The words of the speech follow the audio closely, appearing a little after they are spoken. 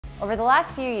Over the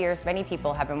last few years, many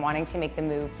people have been wanting to make the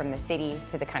move from the city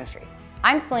to the country.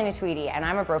 I'm Selena Tweedie, and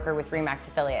I'm a broker with RE/MAX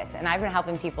Affiliates, and I've been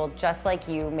helping people just like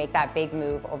you make that big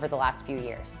move over the last few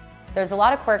years. There's a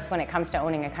lot of quirks when it comes to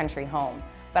owning a country home,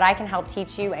 but I can help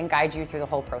teach you and guide you through the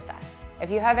whole process. If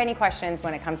you have any questions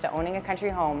when it comes to owning a country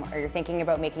home or you're thinking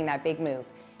about making that big move,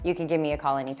 you can give me a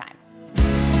call anytime.